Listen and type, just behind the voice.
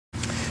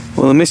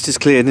Well, the mist has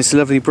cleared and it's a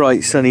lovely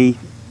bright sunny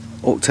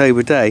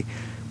October day,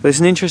 but it's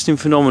an interesting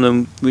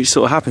phenomenon which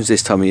sort of happens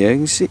this time of year.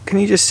 Can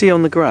you just see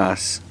on the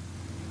grass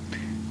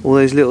all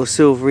those little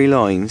silvery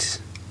lines?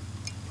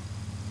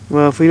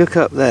 Well, if we look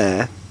up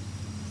there,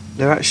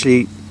 they're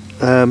actually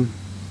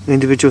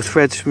individual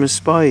threads from a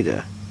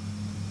spider.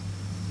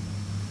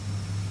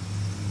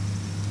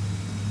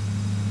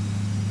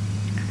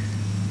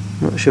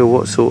 Not sure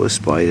what sort of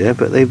spider,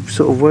 but they've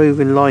sort of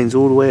woven lines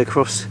all the way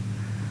across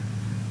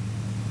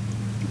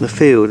the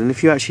field, and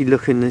if you actually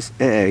look in this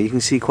air you can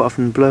see quite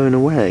often blowing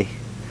away.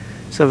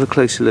 Let's have a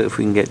closer look if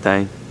we can get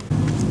down.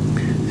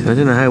 So I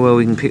don't know how well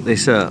we can pick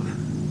this up,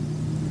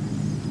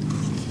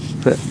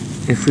 but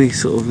if we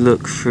sort of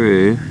look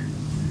through,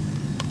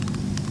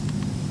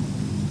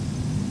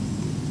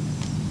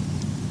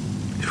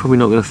 it's probably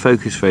not going to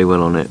focus very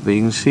well on it, but you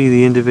can see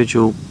the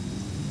individual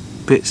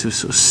bits of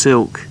sort of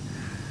silk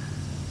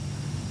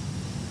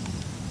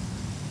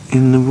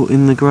in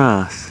the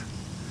grass.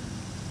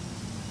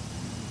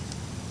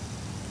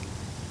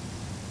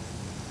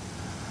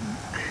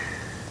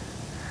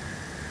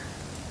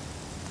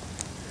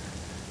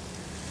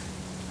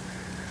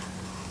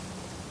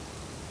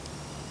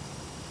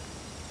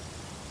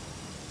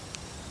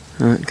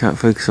 Right, can't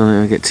focus on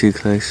it, I get too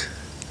close.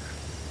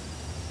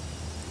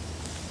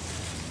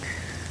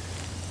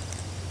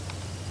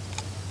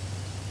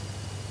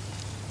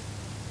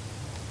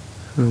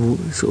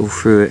 Sort of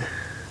through it.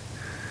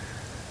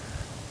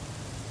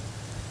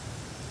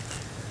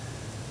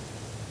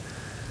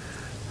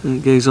 And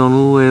it goes on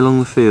all the way along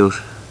the field.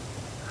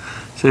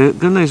 So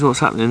God knows what's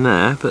happening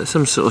there, but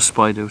some sort of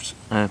spiders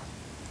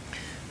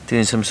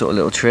doing some sort of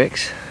little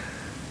tricks.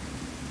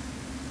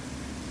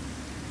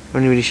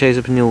 Only really shows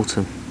up in the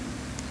autumn.